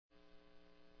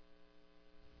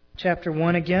chapter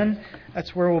 1 again.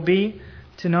 That's where we'll be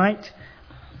tonight.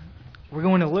 We're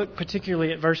going to look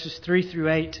particularly at verses 3 through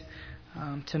 8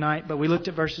 tonight, but we looked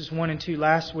at verses 1 and 2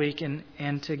 last week,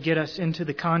 and to get us into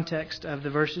the context of the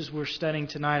verses we're studying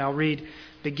tonight, I'll read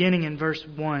beginning in verse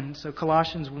 1. So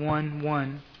Colossians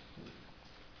 1:1.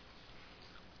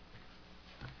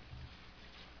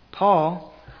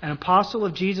 Paul, an apostle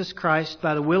of Jesus Christ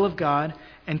by the will of God,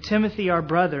 and Timothy our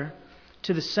brother,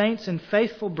 to the saints and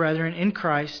faithful brethren in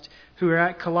Christ who are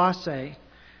at Colossae,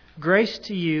 grace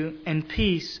to you and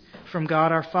peace from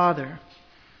God our Father.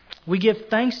 We give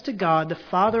thanks to God, the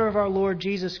Father of our Lord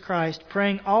Jesus Christ,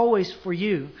 praying always for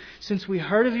you, since we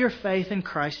heard of your faith in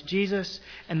Christ Jesus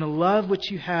and the love which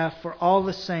you have for all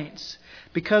the saints,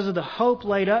 because of the hope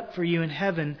laid up for you in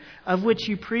heaven, of which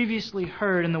you previously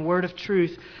heard in the word of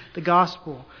truth, the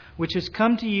gospel, which has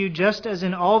come to you just as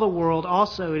in all the world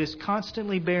also it is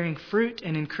constantly bearing fruit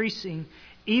and increasing,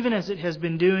 even as it has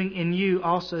been doing in you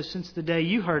also since the day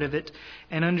you heard of it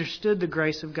and understood the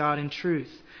grace of God in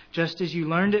truth, just as you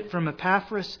learned it from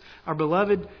Epaphras, our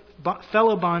beloved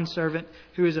fellow bondservant,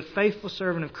 who is a faithful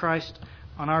servant of Christ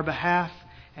on our behalf,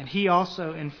 and he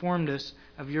also informed us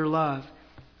of your love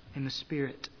in the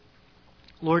Spirit.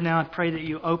 Lord, now I pray that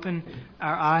you open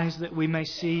our eyes that we may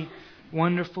see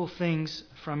wonderful things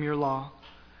from your law.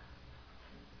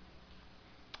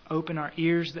 Open our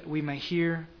ears that we may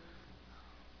hear.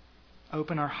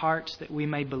 Open our hearts that we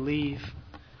may believe.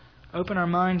 Open our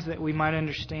minds that we might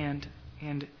understand.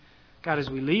 And God, as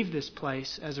we leave this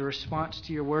place as a response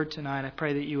to your word tonight, I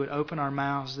pray that you would open our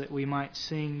mouths that we might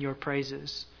sing your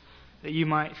praises. That you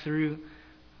might, through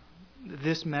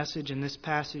this message and this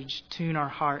passage, tune our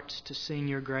hearts to sing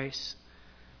your grace.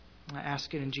 I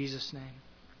ask it in Jesus' name.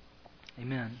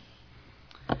 Amen.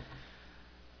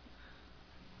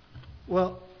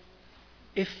 Well,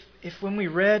 if when we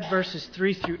read verses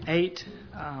 3 through 8,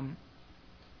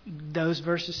 those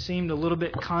verses seemed a little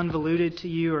bit convoluted to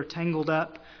you or tangled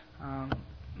up,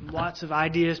 lots of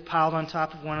ideas piled on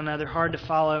top of one another, hard to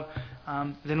follow,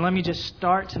 then let me just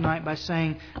start tonight by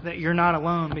saying that you're not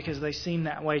alone, because they seem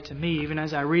that way to me. Even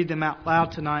as I read them out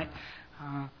loud tonight,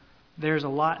 there's a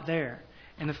lot there.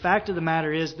 And the fact of the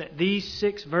matter is that these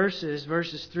 6 verses,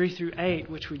 verses 3 through 8,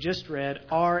 which we just read,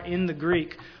 are in the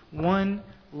Greek one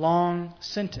long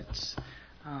sentence.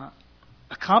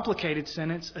 A complicated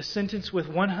sentence, a sentence with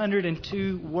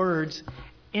 102 words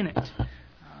in it.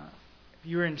 If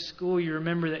you were in school, you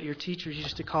remember that your teachers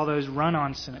used to call those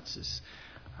run-on sentences.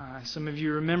 Some of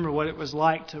you remember what it was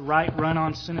like to write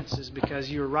run-on sentences because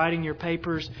you were writing your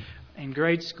papers in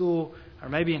grade school or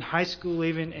maybe in high school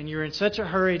even, and you were in such a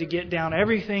hurry to get down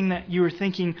everything that you were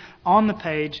thinking on the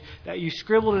page that you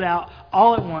scribbled it out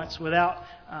all at once without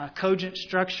cogent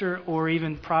structure or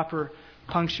even proper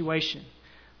punctuation.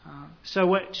 So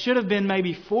what should have been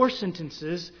maybe 4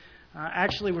 sentences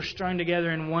actually were strung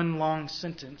together in one long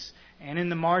sentence. And in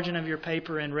the margin of your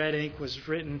paper in red ink was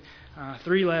written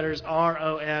 3 letters,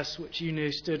 ROS, which you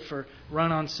knew stood for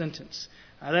run-on sentence.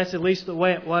 That's at least the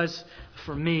way it was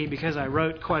for me, because I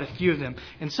wrote quite a few of them.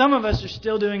 And some of us are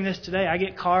still doing this today. I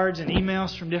get cards and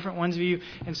emails from different ones of you.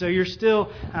 And so you're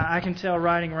still, I can tell,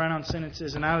 writing run-on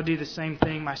sentences. And I would do the same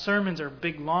thing. My sermons are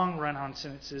big, long run-on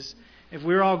sentences. If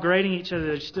we were all grading each other,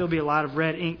 there'd still be a lot of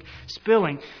red ink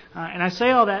spilling. And I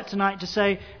say all that tonight to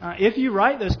say, if you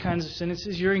write those kinds of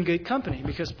sentences, you're in good company,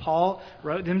 because Paul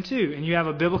wrote them too. And you have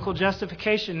a biblical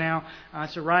justification now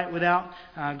to write without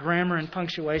grammar and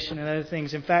punctuation and other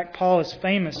things. In fact, Paul is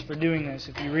famous for doing this.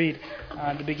 If you read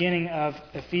the beginning of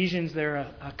Ephesians, there are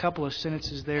a couple of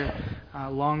sentences there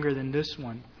longer than this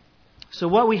one. So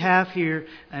what we have here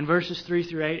in verses 3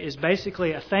 through 8 is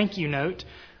basically a thank you note,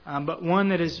 but one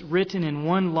that is written in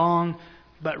one long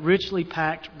but richly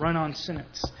packed run-on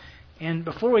sentence. And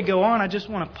before we go on, I just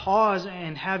want to pause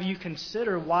and have you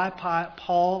consider why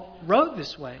Paul wrote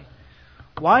this way.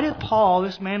 Why did Paul,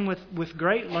 this man with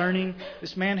great learning,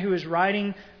 this man who is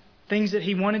writing things that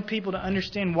he wanted people to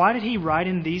understand, why did he write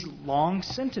in these long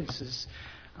sentences,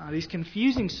 these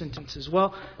confusing sentences?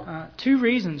 Well, 2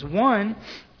 reasons.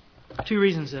 Two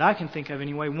reasons that I can think of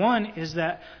anyway. One is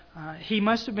that he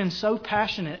must have been so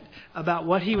passionate about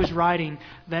what he was writing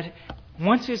that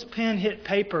once his pen hit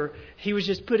paper, he was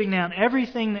just putting down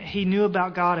everything that he knew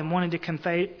about God and wanted to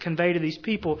convey to these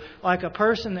people, like a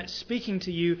person that's speaking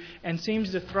to you and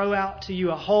seems to throw out to you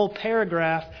a whole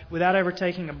paragraph without ever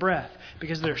taking a breath,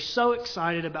 because they're so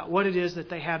excited about what it is that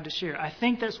they have to share. I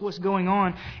think that's what's going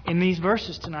on in these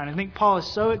verses tonight. I think Paul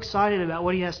is so excited about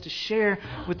what he has to share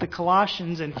with the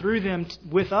Colossians and through them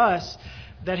with us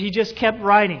that he just kept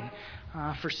writing.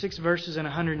 for 6 verses and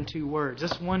 102 words.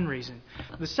 That's one reason.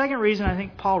 The second reason I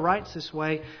think Paul writes this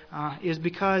way is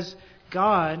because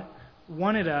God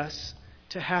wanted us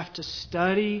to have to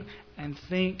study and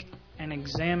think and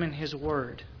examine His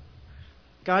Word.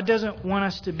 God doesn't want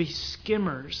us to be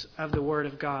skimmers of the Word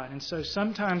of God. And so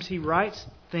sometimes He writes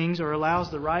things or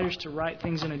allows the writers to write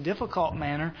things in a difficult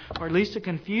manner, or at least a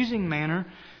confusing manner,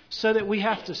 so that we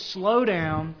have to slow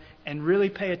down and really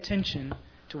pay attention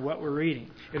to what we're reading.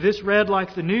 If this read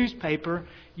like the newspaper,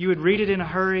 you would read it in a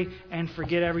hurry and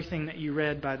forget everything that you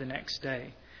read by the next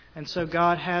day. And so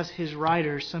God has His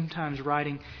writers sometimes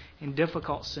writing in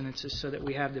difficult sentences so that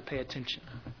we have to pay attention.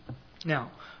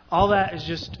 Now, all that is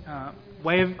just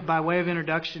by way of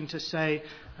introduction to say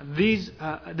this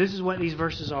is what these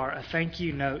verses are: a thank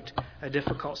you note, a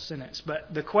difficult sentence.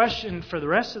 But the question for the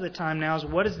rest of the time now is,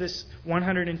 what does this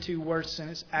 102-word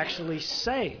sentence actually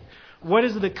say? What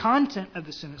is the content of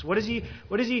the sentence? What is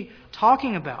he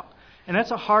talking about? And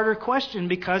that's a harder question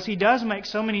because he does make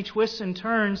so many twists and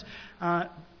turns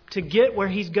to get where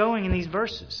he's going in these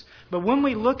verses. But when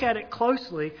we look at it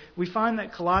closely, we find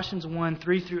that Colossians 1,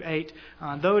 3 through 8,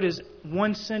 though it is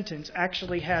one sentence,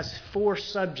 actually has 4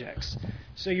 subjects.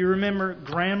 So you remember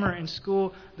grammar in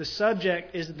school, the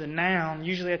subject is the noun,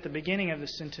 usually at the beginning of the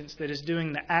sentence, that is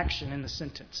doing the action in the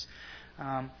sentence.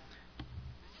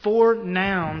 4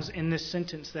 nouns in this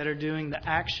sentence that are doing the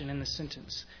action in the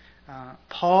sentence.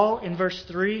 Paul in verse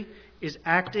 3 is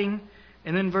acting.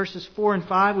 And then verses 4 and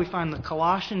 5, we find the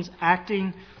Colossians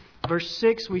acting. Verse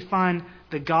 6, we find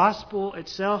the gospel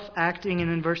itself acting.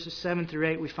 And then verses 7 through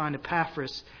 8, we find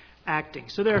Epaphras acting.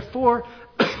 So there are 4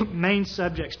 main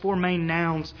subjects, 4 main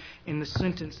nouns in the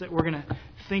sentence that we're going to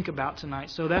think about tonight.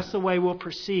 So that's the way we'll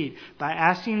proceed, by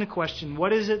asking the question,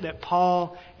 what is it that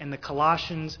Paul and the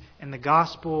Colossians and the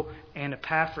gospel and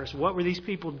Epaphras, what were these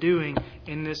people doing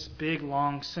in this big,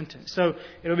 long sentence? So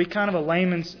it'll be kind of a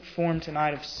layman's form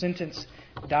tonight of sentence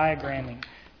diagramming,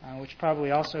 which probably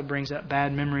also brings up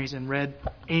bad memories and red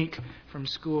ink from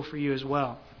school for you as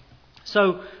well.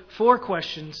 So 4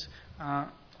 questions.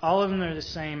 All of them are the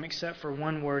same except for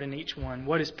one word in each one.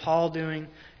 What is Paul doing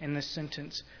in this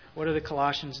sentence? What are the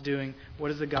Colossians doing?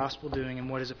 What is the gospel doing? And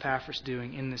what is Epaphras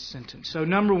doing in this sentence? So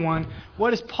number 1,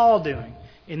 what is Paul doing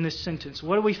in this sentence?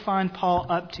 What do we find Paul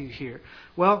up to here?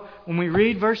 Well, when we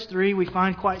read verse 3, we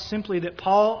find quite simply that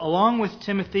Paul, along with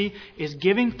Timothy, is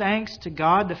giving thanks to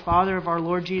God, the Father of our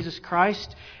Lord Jesus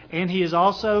Christ, and he is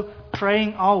also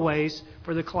praying always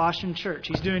for the Colossian church.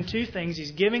 He's doing 2 things.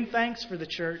 He's giving thanks for the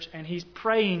church, and he's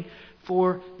praying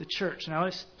for the church. Now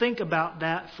let's think about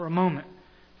that for a moment.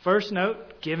 First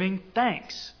note, giving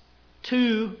thanks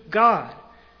to God.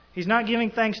 He's not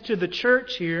giving thanks to the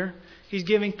church here. He's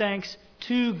giving thanks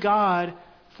to God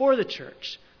for the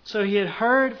church. So he had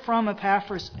heard from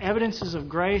Epaphras evidences of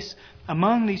grace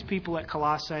among these people at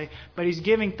Colossae, but he's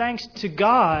giving thanks to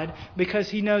God because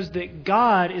he knows that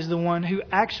God is the one who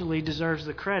actually deserves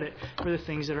the credit for the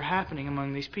things that are happening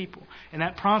among these people. And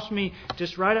that prompts me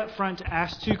just right up front to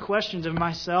ask 2 questions of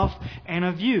myself and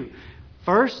of you.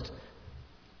 First,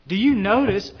 do you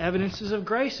notice evidences of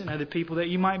grace in other people that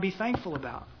you might be thankful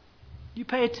about? You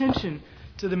pay attention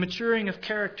to the maturing of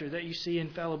character that you see in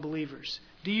fellow believers.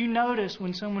 Do you notice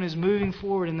when someone is moving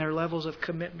forward in their levels of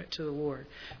commitment to the Lord?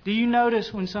 Do you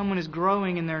notice when someone is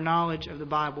growing in their knowledge of the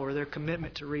Bible or their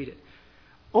commitment to read it?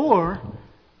 Or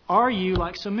are you,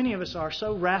 like so many of us are,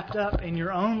 so wrapped up in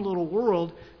your own little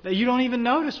world that you don't even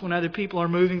notice when other people are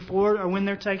moving forward or when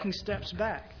they're taking steps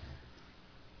back?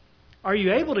 Are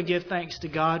you able to give thanks to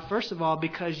God, first of all,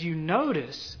 because you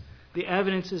notice the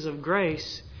evidences of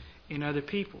grace in other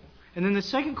people? And then the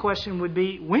second question would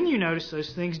be, when you notice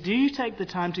those things, do you take the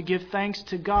time to give thanks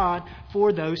to God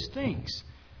for those things?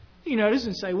 You notice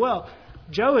and say, well,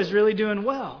 Joe is really doing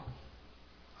well.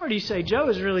 Or do you say, Joe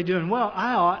is really doing well,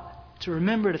 I ought to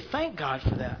remember to thank God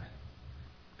for that,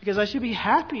 because I should be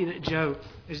happy that Joe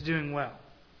is doing well.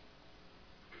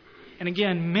 And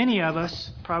again, many of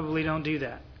us probably don't do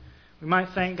that. We might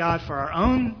thank God for our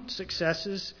own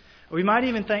successes. We might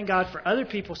even thank God for other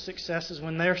people's successes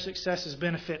when their successes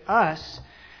benefit us.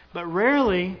 But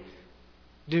rarely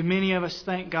do many of us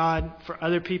thank God for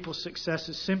other people's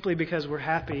successes simply because we're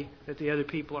happy that the other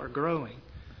people are growing.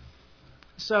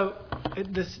 So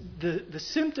the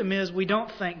symptom is we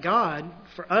don't thank God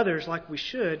for others like we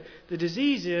should. The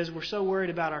disease is we're so worried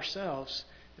about ourselves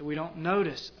that we don't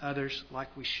notice others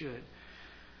like we should.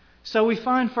 So we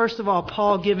find, first of all,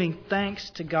 Paul giving thanks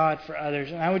to God for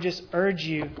others. And I would just urge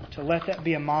you to let that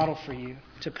be a model for you,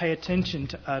 to pay attention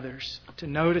to others, to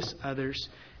notice others,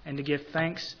 and to give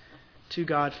thanks to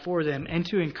God for them, and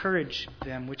to encourage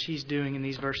them, which he's doing in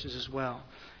these verses as well.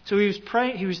 So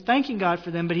he was thanking God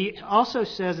for them, but he also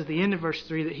says at the end of verse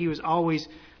 3 that he was always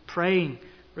praying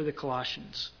for the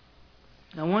Colossians.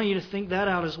 I want you to think that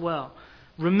out as well.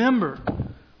 Remember,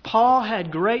 Paul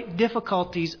had great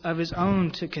difficulties of his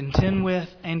own to contend with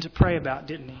and to pray about,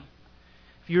 didn't he?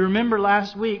 If you remember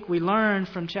last week, we learned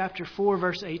from chapter 4,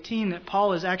 verse 18, that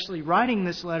Paul is actually writing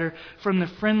this letter from the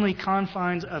friendly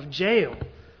confines of jail.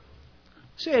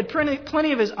 So he had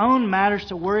plenty of his own matters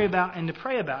to worry about and to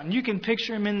pray about. And you can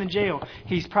picture him in the jail.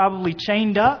 He's probably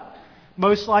chained up,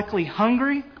 most likely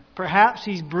hungry. Perhaps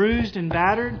he's bruised and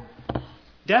battered.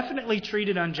 Definitely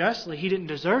treated unjustly. He didn't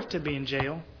deserve to be in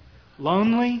jail.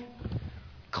 Lonely,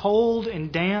 cold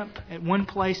and damp. At one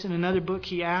place in another book,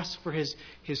 he asks for his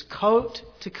coat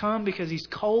to come because he's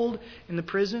cold in the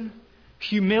prison.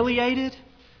 Humiliated.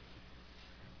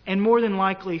 And more than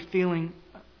likely feeling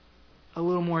a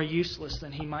little more useless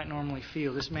than he might normally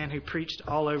feel. This man who preached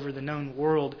all over the known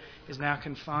world is now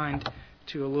confined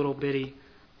to a little bitty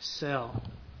cell.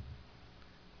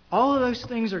 All of those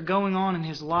things are going on in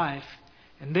his life.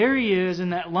 And there he is in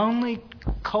that lonely,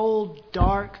 cold,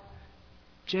 dark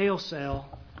jail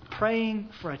cell, praying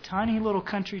for a tiny little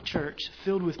country church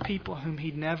filled with people whom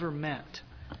he'd never met.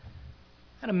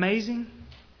 Isn't that amazing?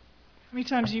 How many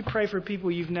times do you pray for people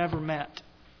you've never met?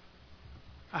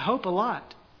 I hope a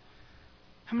lot.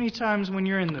 How many times when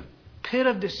you're in the pit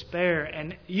of despair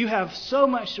and you have so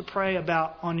much to pray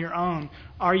about on your own,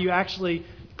 are you actually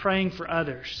praying for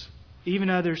others, even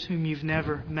others whom you've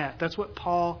never met? That's what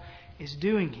Paul is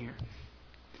doing here.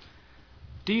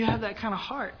 Do you have that kind of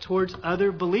heart towards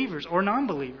other believers or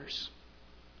non-believers?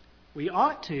 We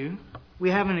ought to.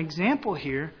 We have an example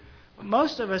here. But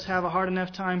most of us have a hard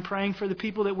enough time praying for the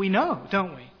people that we know,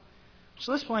 don't we?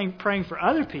 So let's praying for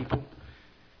other people.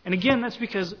 And again, that's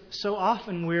because so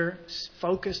often we're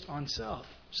focused on self.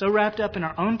 So wrapped up in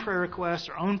our own prayer requests,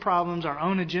 our own problems, our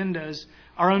own agendas,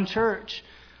 our own church,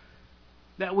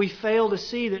 that we fail to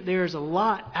see that there's a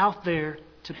lot out there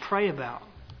to pray about.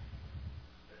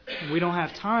 We don't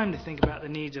have time to think about the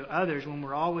needs of others when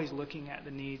we're always looking at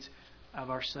the needs of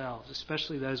ourselves,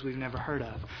 especially those we've never heard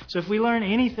of. So if we learn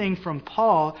anything from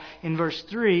Paul in verse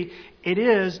 3, it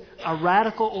is a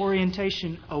radical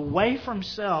orientation away from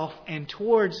self and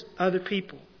towards other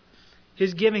people.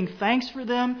 His giving thanks for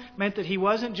them meant that he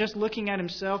wasn't just looking at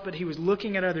himself, but he was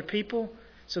looking at other people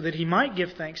so that he might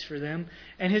give thanks for them.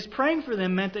 And his praying for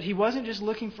them meant that he wasn't just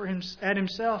looking at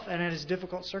himself and at his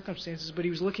difficult circumstances, but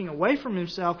he was looking away from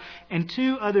himself and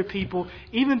to other people,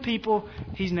 even people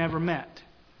he's never met.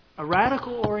 A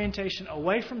radical orientation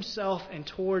away from self and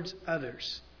towards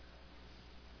others.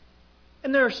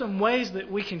 And there are some ways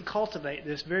that we can cultivate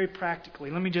this very practically.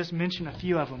 Let me just mention a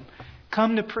few of them.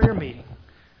 Come to prayer meeting.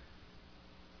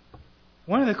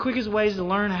 One of the quickest ways to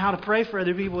learn how to pray for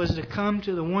other people is to come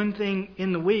to the one thing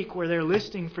in the week where they're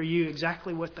listing for you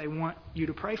exactly what they want you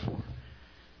to pray for.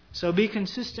 So be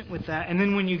consistent with that. And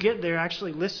then when you get there,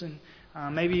 actually listen.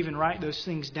 Maybe even write those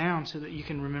things down so that you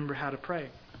can remember how to pray.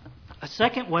 A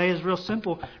second way is real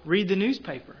simple. Read the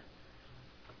newspaper.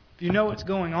 If you know what's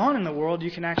going on in the world, you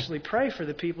can actually pray for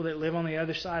the people that live on the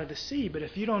other side of the sea. But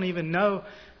if you don't even know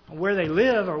where they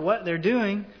live or what they're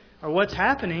doing or what's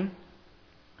happening,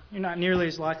 you're not nearly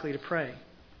as likely to pray.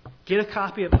 Get a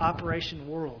copy of Operation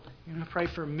World. You're going to pray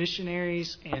for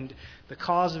missionaries and the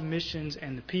cause of missions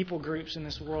and the people groups in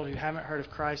this world who haven't heard of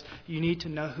Christ. You need to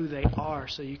know who they are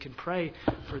so you can pray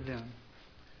for them.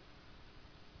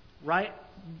 Write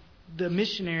the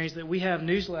missionaries that we have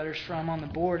newsletters from on the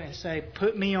board and say,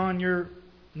 put me on your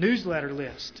newsletter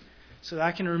list so that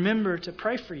I can remember to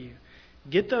pray for you.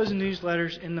 Get those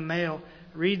newsletters in the mail,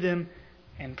 read them,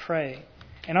 and pray.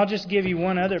 And I'll just give you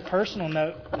one other personal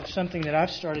note of something that I've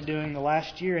started doing the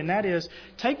last year, and that is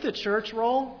take the church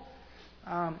roll.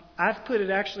 I've put it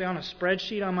actually on a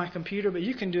spreadsheet on my computer, but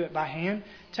you can do it by hand.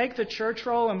 Take the church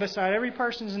roll and beside every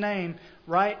person's name,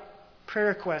 write prayer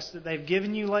requests that they've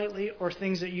given you lately or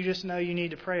things that you just know you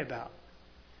need to pray about.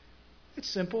 It's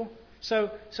simple.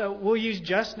 So we'll use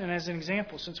Justin as an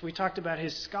example since we talked about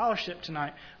his scholarship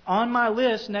tonight. On my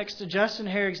list next to Justin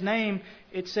Herrick's name,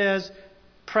 it says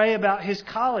pray about his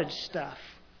college stuff.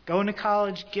 Going to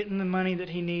college, getting the money that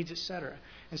he needs, etc.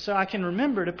 And so I can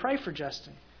remember to pray for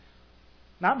Justin.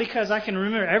 Not because I can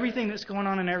remember everything that's going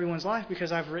on in everyone's life,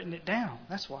 because I've written it down.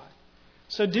 That's why.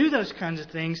 So do those kinds of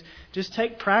things. Just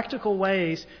take practical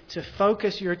ways to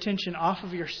focus your attention off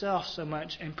of yourself so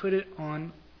much and put it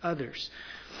on others.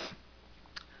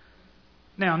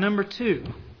 Now, number 2.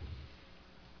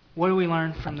 What do we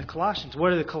learn from the Colossians?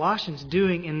 What are the Colossians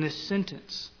doing in this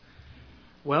sentence?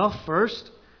 Well, first,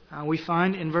 we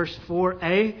find in verse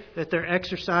 4a that they're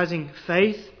exercising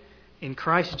faith in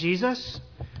Christ Jesus.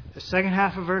 The second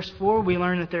half of verse 4, we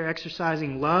learn that they're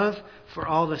exercising love for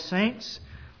all the saints.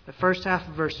 The first half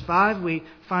of verse 5, we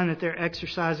find that they're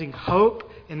exercising hope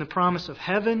in the promise of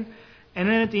heaven. And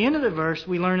then at the end of the verse,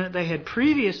 we learn that they had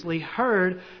previously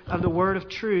heard of the word of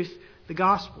truth, the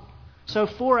gospel. So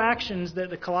 4 actions that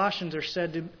the Colossians are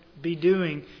said to be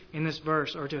doing in this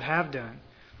verse, or to have done.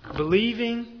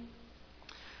 Believing,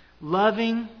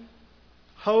 loving,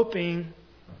 hoping,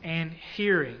 and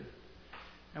hearing.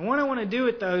 And what I want to do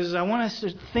with those is I want us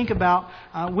to think about,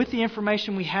 with the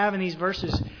information we have in these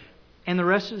verses and the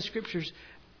rest of the Scriptures,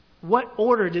 what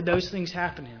order did those things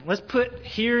happen in? Let's put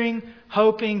hearing,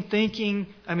 hoping, believing,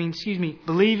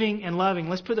 and loving.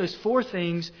 Let's put those 4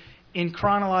 things in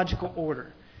chronological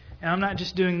order. And I'm not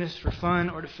just doing this for fun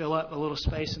or to fill up a little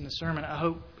space in the sermon. I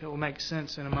hope it will make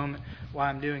sense in a moment why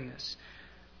I'm doing this.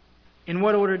 In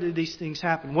what order did these things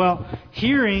happen? Well,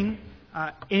 hearing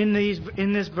in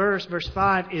this verse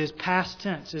 5, is past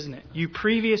tense, isn't it? You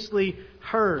previously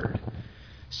heard.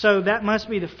 So that must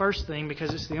be the first thing,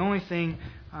 because it's the only thing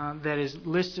that is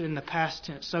listed in the past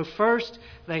tense. So first,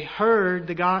 they heard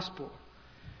the gospel.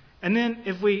 And then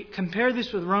if we compare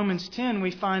this with Romans 10, we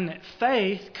find that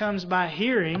faith comes by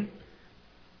hearing,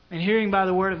 and hearing by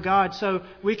the Word of God. So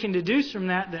we can deduce from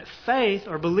that faith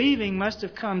or believing must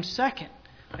have come second.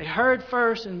 They heard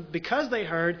first, and because they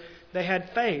heard, they had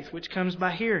faith, which comes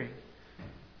by hearing.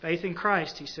 Faith in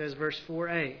Christ, he says, verse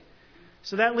 4a.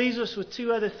 So that leaves us with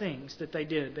 2 other things that they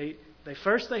did. They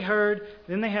first they heard,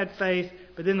 then they had faith,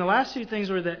 but then the last 2 things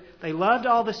were that they loved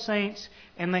all the saints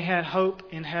and they had hope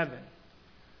in heaven.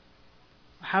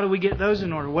 How do we get those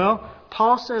in order? Well,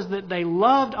 Paul says that they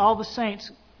loved all the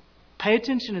saints. Pay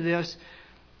attention to this.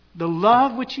 The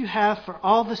love which you have for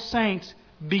all the saints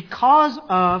because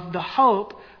of the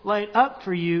hope laid up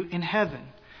for you in heaven.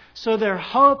 So their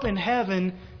hope in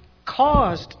heaven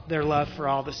caused their love for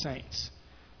all the saints.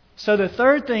 So the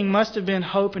third thing must have been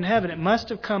hope in heaven. It must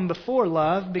have come before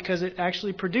love because it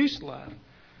actually produced love.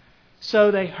 So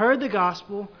they heard the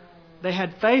gospel, they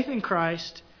had faith in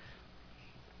Christ,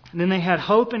 and then they had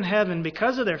hope in heaven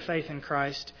because of their faith in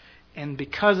Christ. And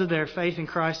because of their faith in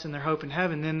Christ and their hope in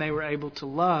heaven, then they were able to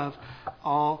love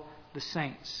all the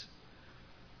saints.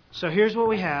 So here's what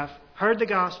we have. Heard the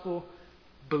gospel,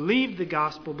 believed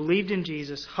in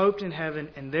Jesus, hoped in heaven,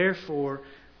 and therefore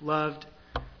loved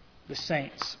the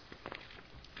saints.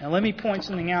 Now let me point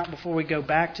something out before we go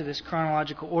back to this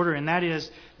chronological order, and that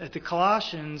is that the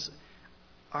Colossians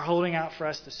are holding out for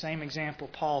us the same example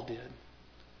Paul did.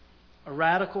 A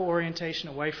radical orientation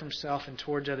away from self and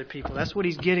towards other people. That's what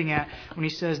he's getting at when he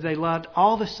says they loved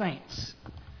all the saints.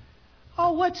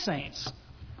 Oh, what saints?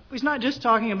 He's not just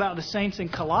talking about the saints in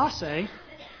Colossae,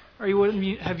 or he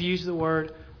wouldn't have used the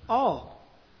word all.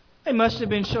 They must have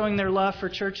been showing their love for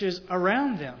churches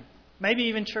around them. Maybe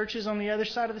even churches on the other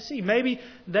side of the sea. Maybe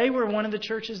they were one of the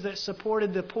churches that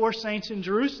supported the poor saints in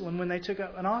Jerusalem when they took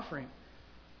up an offering.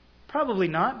 Probably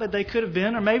not, but they could have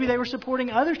been. Or maybe they were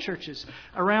supporting other churches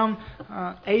around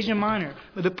Asia Minor.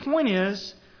 But the point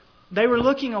is, they were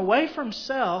looking away from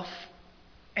self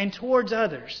and towards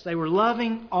others. They were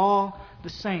loving all the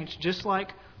saints, just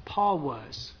like Paul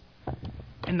was.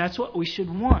 And that's what we should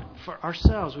want for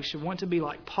ourselves. We should want to be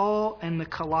like Paul and the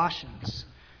Colossians.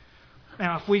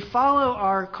 Now, if we follow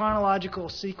our chronological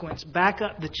sequence back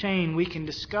up the chain, we can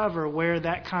discover where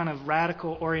that kind of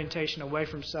radical orientation away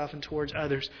from self and towards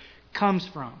others comes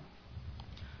from.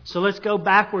 So let's go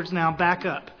backwards now, back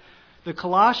up. The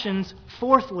Colossians,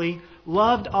 fourthly,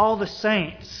 loved all the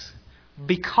saints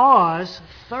because,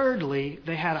 thirdly,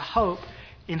 they had a hope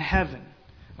in heaven.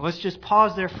 Now, let's just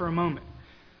pause there for a moment.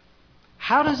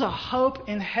 How does a hope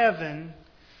in heaven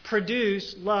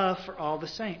produce love for all the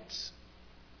saints?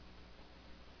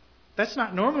 That's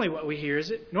not normally what we hear, is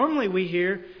it? Normally we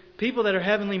hear people that are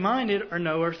heavenly minded are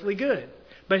no earthly good.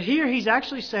 But here he's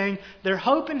actually saying their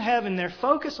hope in heaven, their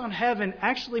focus on heaven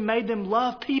actually made them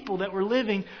love people that were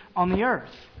living on the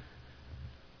earth.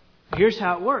 Here's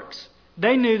how it works.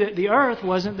 They knew that the earth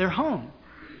wasn't their home.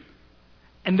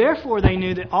 And therefore they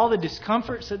knew that all the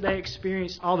discomforts that they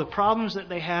experienced, all the problems that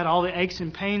they had, all the aches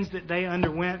and pains that they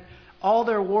underwent, all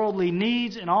their worldly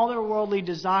needs and all their worldly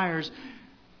desires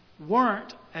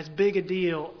weren't as big a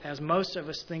deal as most of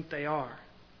us think they are.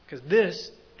 Because this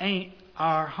ain't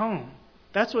our home.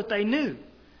 That's what they knew.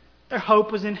 Their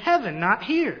hope was in heaven, not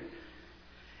here.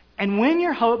 And when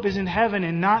your hope is in heaven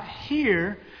and not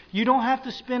here, you don't have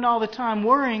to spend all the time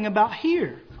worrying about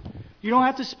here. You don't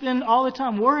have to spend all the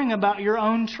time worrying about your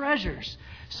own treasures.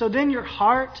 So then your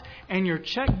heart and your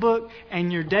checkbook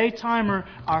and your day timer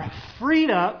are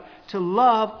freed up to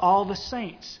love all the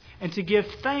saints and to give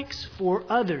thanks for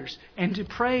others and to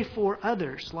pray for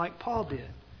others like Paul did.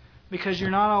 because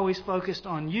you're not always focused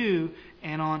on you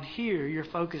and on here. You're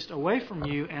focused away from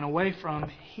you and away from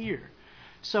here.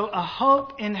 So a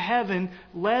hope in heaven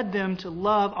led them to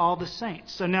love all the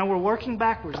saints. So now we're working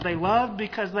backwards. They loved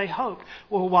because they hoped.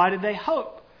 Well, why did they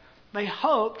hope? They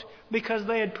hoped because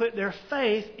they had put their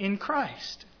faith in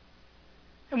Christ.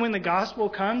 And when the gospel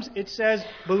comes, it says,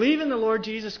 believe in the Lord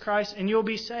Jesus Christ and you'll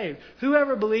be saved.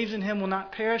 Whoever believes in Him will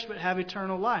not perish but have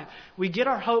eternal life. We get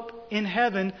our hope in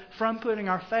heaven from putting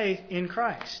our faith in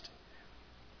Christ.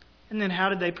 And then how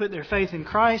did they put their faith in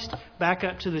Christ? Back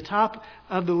up to the top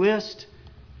of the list.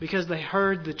 Because they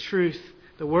heard the truth,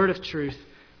 the word of truth,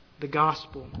 the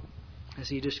gospel, as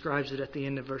he describes it at the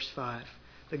end of verse 5.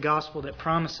 The gospel that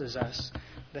promises us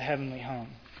the heavenly home.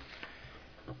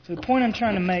 So the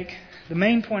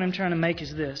main point I'm trying to make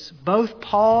is this. Both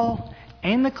Paul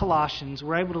and the Colossians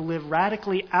were able to live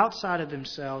radically outside of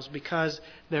themselves because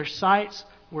their sights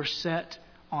were set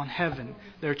on heaven.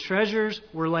 Their treasures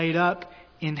were laid up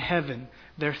in heaven.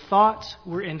 Their thoughts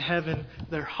were in heaven.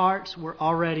 Their hearts were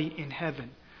already in heaven.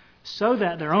 So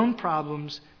that their own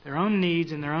problems, their own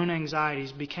needs, and their own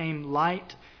anxieties became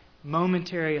light,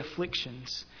 momentary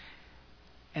afflictions.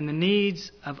 And the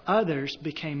needs of others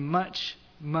became much,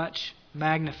 much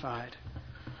magnified.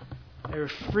 They were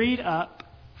freed up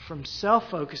from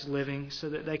self-focused living so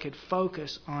that they could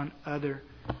focus on other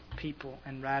people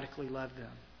and radically love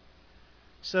them.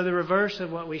 So the reverse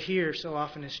of what we hear so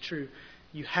often is true.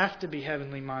 You have to be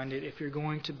heavenly minded if you're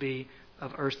going to be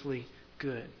of earthly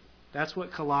good. That's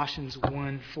what Colossians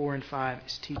 1, 4, and 5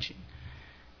 is teaching.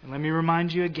 And let me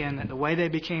remind you again that the way they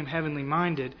became heavenly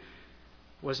minded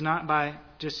was not by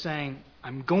just saying,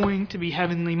 I'm going to be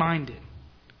heavenly minded.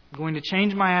 I'm going to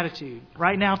change my attitude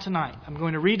right now tonight. I'm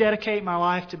going to rededicate my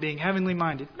life to being heavenly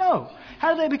minded. No.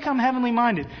 How did they become heavenly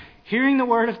minded? Hearing the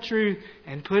word of truth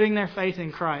and putting their faith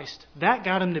in Christ. That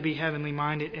got them to be heavenly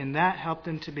minded, and that helped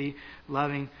them to be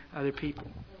loving other people.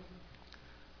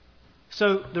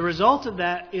 So the result of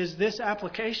that is this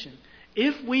application.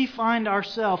 If we find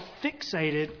ourselves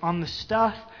fixated on the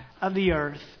stuff of the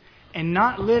earth and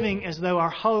not living as though our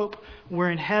hope were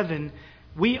in heaven,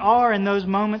 we are in those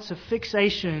moments of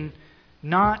fixation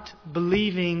not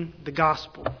believing the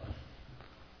gospel. I'm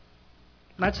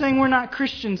not saying we're not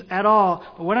Christians at all,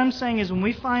 but what I'm saying is when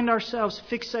we find ourselves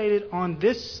fixated on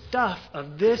this stuff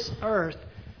of this earth,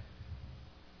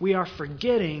 we are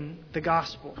forgetting the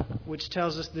gospel, which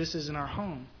tells us this isn't our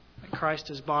home, that Christ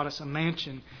has bought us a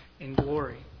mansion in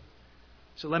glory.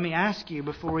 So let me ask you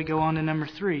before we go on to number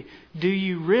 3, do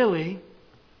you really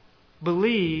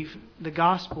believe the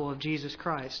gospel of Jesus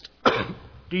Christ?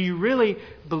 Do you really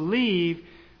believe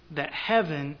that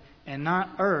heaven and not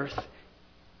earth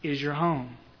is your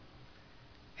home?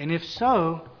 And if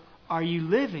so, are you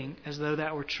living as though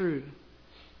that were true?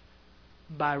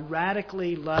 By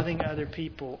radically loving other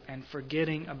people and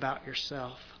forgetting about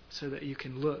yourself so that you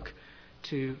can look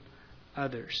to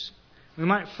others. We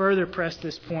might further press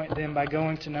this point then by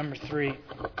going to number 3,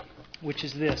 which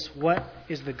is this. What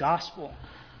is the gospel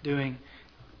doing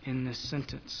in this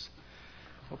sentence?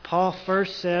 Well, Paul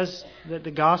first says that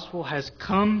the gospel has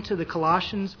come to the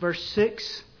Colossians, verse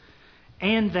 6,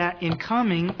 and that in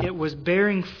coming it was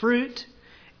bearing fruit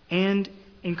and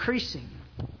increasing.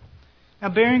 Now,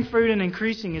 bearing fruit and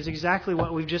increasing is exactly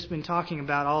what we've just been talking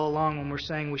about all along when we're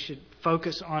saying we should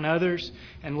focus on others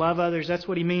and love others. That's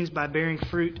what he means by bearing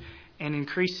fruit and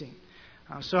increasing.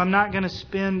 So I'm not going to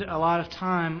spend a lot of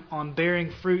time on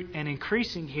bearing fruit and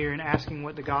increasing here and asking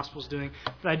what the gospel is doing.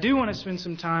 But I do want to spend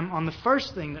some time on the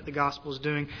first thing that the gospel is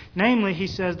doing. Namely, he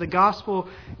says the gospel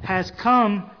has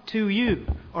come to you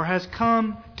or has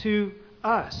come to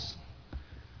us.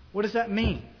 What does that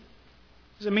mean?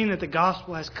 Does it mean that the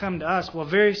gospel has come to us? Well,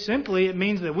 very simply, it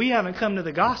means that we haven't come to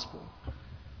the gospel.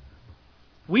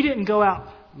 We didn't go out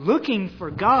looking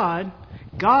for God.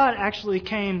 God actually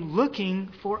came looking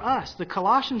for us. The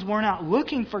Colossians weren't out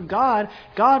looking for God.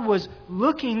 God was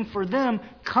looking for them,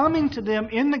 coming to them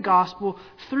in the gospel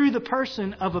through the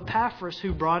person of Epaphras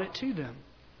who brought it to them.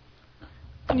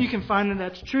 And you can find that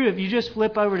that's true if you just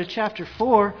flip over to chapter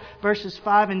 4, verses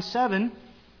 5 and 7.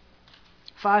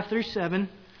 5 through 7.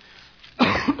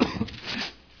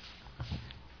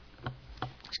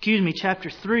 Chapter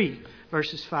 3,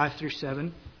 verses 5 through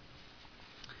 7.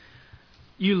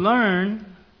 You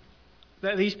learn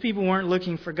that these people weren't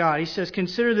looking for God. He says,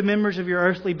 consider the members of your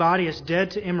earthly body as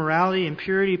dead to immorality,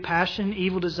 impurity, passion,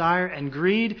 evil desire, and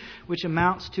greed, which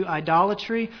amounts to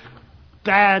idolatry.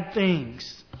 Bad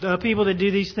things. The people that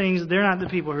do these things, they're not the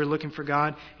people who are looking for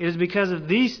God. It is because of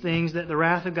these things that the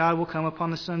wrath of God will come upon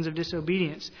the sons of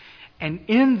disobedience. And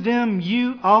in them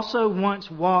you also once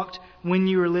walked when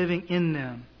you were living in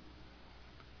them.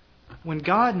 When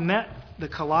God met the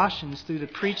Colossians through the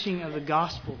preaching of the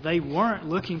gospel, they weren't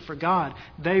looking for God.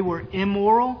 They were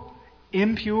immoral,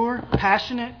 impure,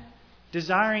 passionate,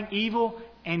 desiring evil,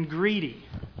 and greedy.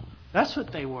 That's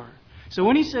what they were. So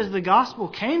when he says the gospel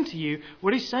came to you,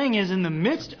 what he's saying is in the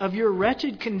midst of your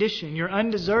wretched condition, your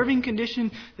undeserving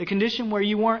condition, the condition where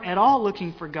you weren't at all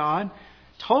looking for God,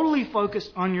 totally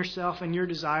focused on yourself and your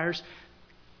desires,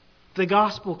 the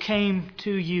gospel came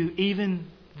to you even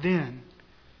then,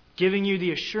 giving you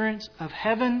the assurance of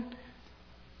heaven,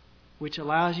 which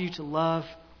allows you to love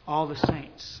all the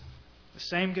saints. The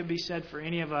same could be said for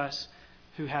any of us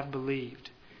who have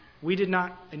believed. We did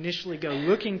not initially go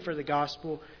looking for the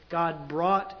gospel. God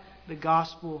brought the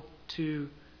gospel to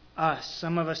us.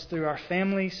 Some of us through our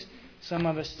families, some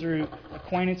of us through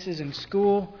acquaintances in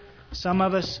school, some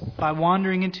of us by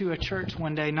wandering into a church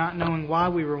one day, not knowing why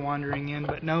we were wandering in,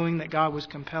 but knowing that God was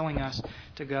compelling us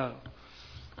to go.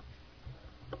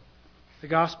 The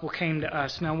gospel came to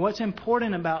us. Now, what's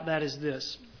important about that is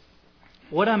this.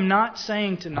 What I'm not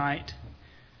saying tonight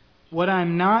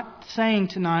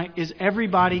is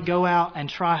everybody go out and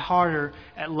try harder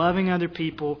at loving other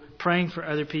people, praying for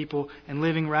other people, and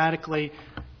living radically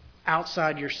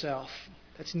outside yourself.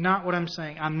 That's not what I'm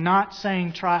saying. I'm not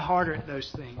saying try harder at those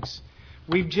things.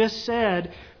 We've just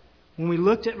said, when we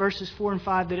looked at verses 4 and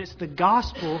 5, that it's the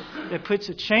gospel that puts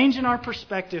a change in our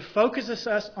perspective, focuses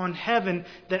us on heaven,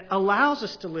 that allows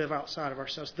us to live outside of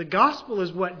ourselves. The gospel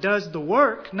is what does the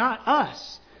work, not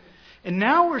us. And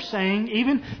now we're saying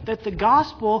even that the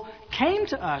gospel came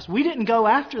to us. We didn't go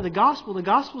after the gospel. The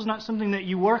gospel is not something that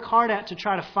you work hard at to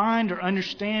try to find or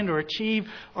understand or achieve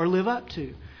or live up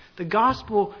to. The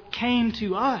gospel came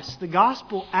to us. The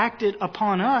gospel acted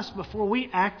upon us before we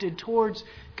acted towards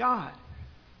God.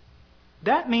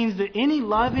 That means that any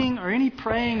loving or any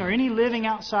praying or any living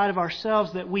outside of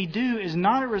ourselves that we do is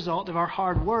not a result of our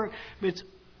hard work, but it's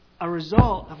a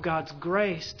result of God's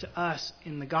grace to us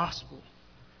in the gospel.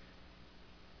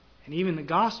 And even the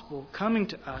gospel coming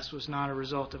to us was not a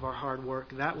result of our hard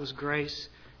work. That was grace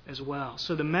as well.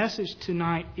 So the message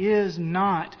tonight is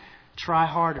not try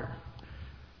harder.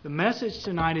 The message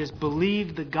tonight is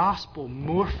believe the gospel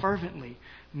more fervently,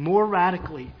 more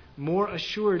radically, more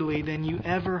assuredly than you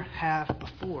ever have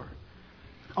before.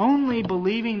 Only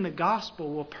believing the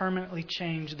gospel will permanently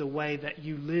change the way that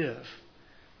you live,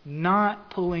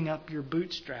 not pulling up your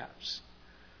bootstraps.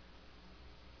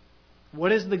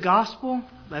 What is the gospel?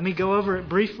 Let me go over it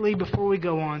briefly before we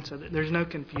go on so that there's no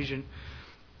confusion.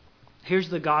 Here's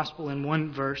the gospel in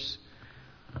one verse.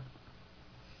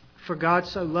 For God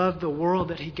so loved the world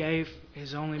that He gave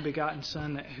His only begotten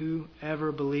Son, that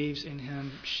whoever believes in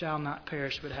Him shall not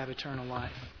perish but have eternal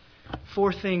life.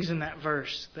 4 things in that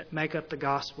verse that make up the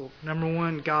gospel. Number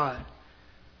 1, God.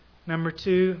 Number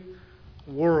 2,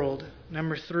 world.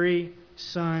 Number 3,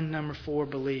 Son. Number 4,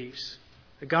 believes.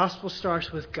 The gospel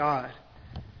starts with God,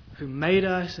 who made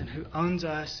us and who owns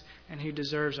us and who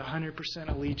deserves 100%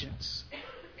 allegiance.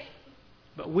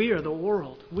 But we are the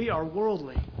world. We are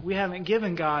worldly. We haven't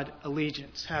given God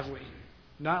allegiance, have we?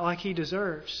 Not like He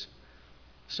deserves.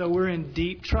 So we're in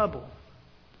deep trouble.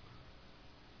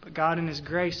 But God in His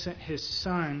grace sent His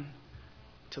Son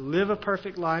to live a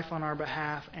perfect life on our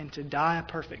behalf and to die a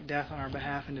perfect death on our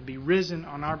behalf and to be risen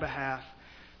on our behalf,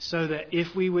 so that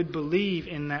if we would believe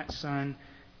in that Son,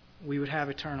 we would have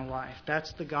eternal life.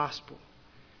 That's the gospel.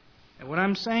 And what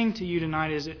I'm saying to you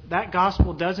tonight is that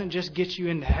gospel doesn't just get you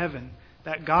into heaven.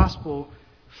 That gospel,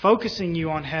 focusing you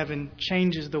on heaven,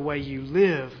 changes the way you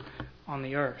live on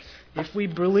the earth. If we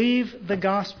believe the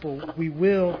gospel, we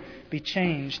will be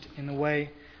changed in the way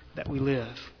that we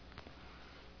live.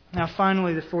 Now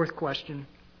finally, the 4th question.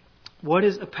 What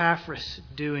is Epaphras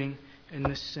doing in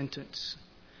this sentence?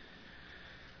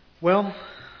 Well,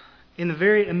 in the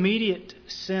very immediate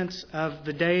sense of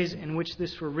the days in which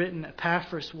this were written,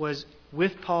 Epaphras was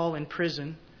with Paul in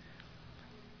prison,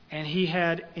 and he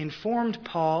had informed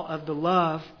Paul of the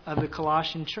love of the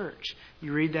Colossian church.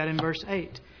 You read that in verse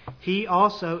 8. He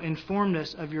also informed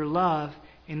us of your love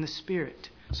in the Spirit.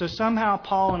 So somehow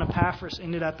Paul and Epaphras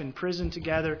ended up in prison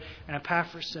together, and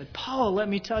Epaphras said, Paul, let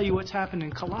me tell you what's happened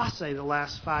in Colossae the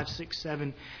last 5, 6,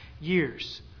 7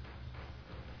 years.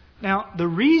 Now, the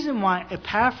reason why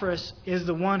Epaphras is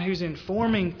the one who's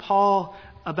informing Paul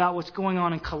about what's going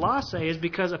on in Colossae is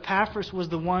because Epaphras was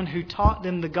the one who taught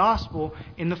them the gospel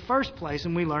in the first place,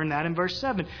 and we learned that in verse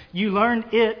 7. You learned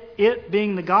it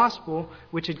being the gospel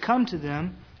which had come to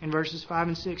them in verses 5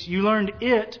 and 6. You learned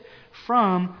it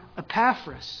from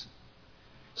Epaphras.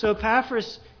 So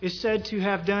Epaphras is said to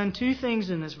have done 2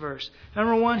 things in this verse.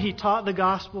 Number 1, he taught the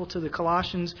gospel to the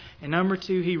Colossians, and number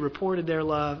 2, he reported their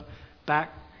love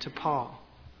back to Paul.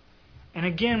 And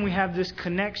again, we have this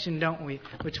connection, don't we,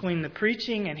 between the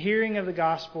preaching and hearing of the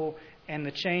gospel and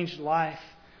the changed life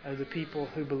of the people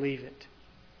who believe it.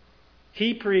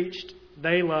 He preached,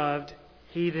 they loved,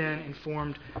 he then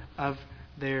informed of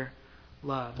their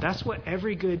love. That's what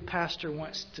every good pastor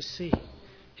wants to see.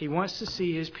 He wants to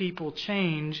see his people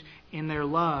change in their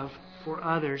love for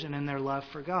others and in their love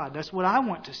for God. That's what I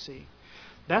want to see.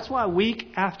 That's why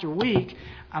week after week,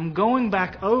 I'm going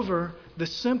back over the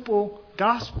simple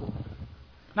gospel.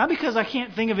 Not because I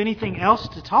can't think of anything else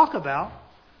to talk about.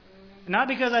 Not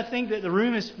because I think that the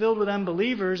room is filled with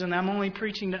unbelievers and I'm only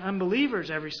preaching to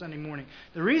unbelievers every Sunday morning.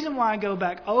 The reason why I go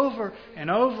back over and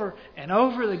over and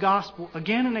over the gospel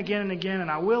again and again and again,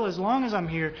 and I will as long as I'm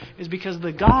here, is because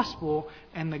the gospel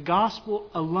and the gospel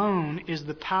alone is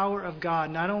the power of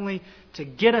God, not only to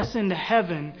get us into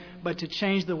heaven, but to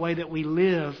change the way that we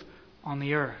live on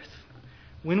the earth.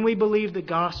 When we believe the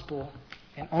gospel,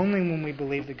 and only when we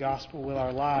believe the gospel, will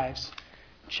our lives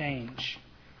change.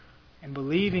 And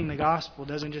believing the gospel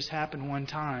doesn't just happen one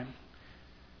time.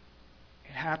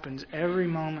 It happens every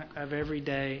moment of every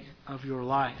day of your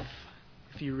life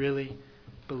if you really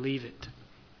believe it.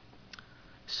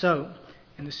 So,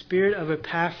 in the spirit of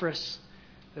Epaphras,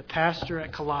 the pastor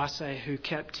at Colossae, who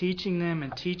kept teaching them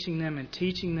and teaching them and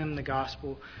teaching them the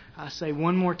gospel, I say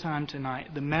one more time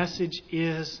tonight, the message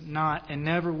is not and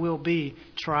never will be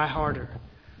try harder.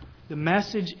 The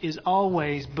message is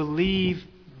always believe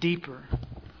deeper.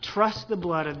 Trust the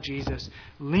blood of Jesus.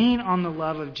 Lean on the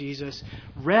love of Jesus.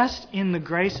 Rest in the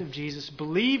grace of Jesus.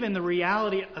 Believe in the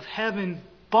reality of heaven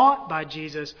bought by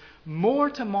Jesus more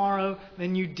tomorrow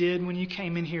than you did when you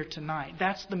came in here tonight.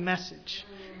 That's the message.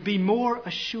 Be more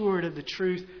assured of the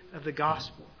truth of the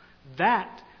gospel.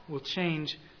 That will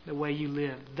change the way you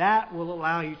live. That will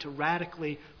allow you to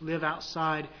radically live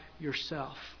outside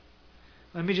yourself.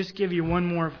 Let me just give you one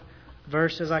more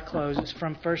verse as I close. It's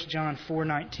from 1 John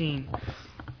 4:19.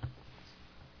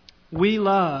 We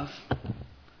love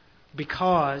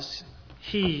because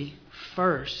He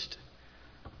first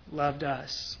loved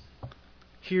us.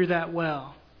 Hear that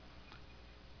well.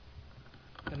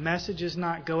 The message is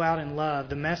not go out and love.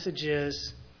 The message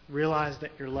is realize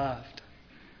that you're loved.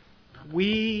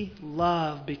 We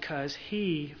love because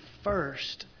He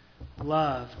first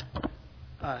loved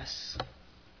us.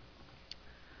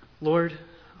 Lord,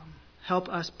 help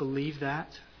us believe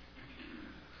that.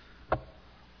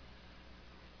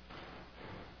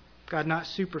 God, not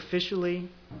superficially,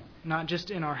 not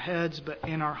just in our heads, but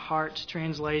in our hearts,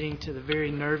 translating to the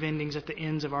very nerve endings at the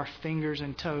ends of our fingers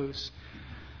and toes.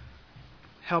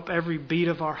 Help every beat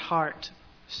of our heart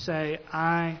say,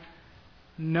 I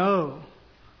know,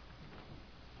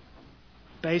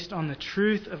 based on the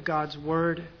truth of God's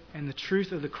Word and the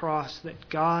truth of the cross, that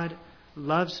God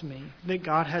loves me, that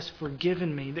God has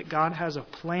forgiven me, that God has a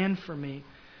plan for me,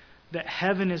 that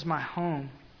heaven is my home.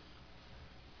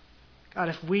 God,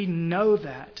 if we know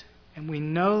that, and we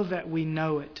know that we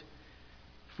know it,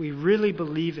 if we really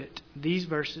believe it, these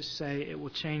verses say it will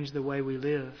change the way we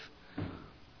live.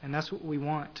 And that's what we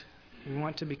want. We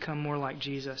want to become more like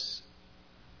Jesus.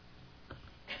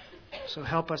 So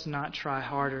help us not try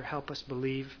harder. Help us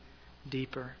believe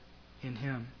deeper in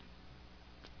Him.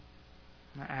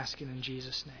 And I ask it in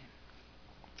Jesus'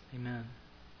 name. Amen.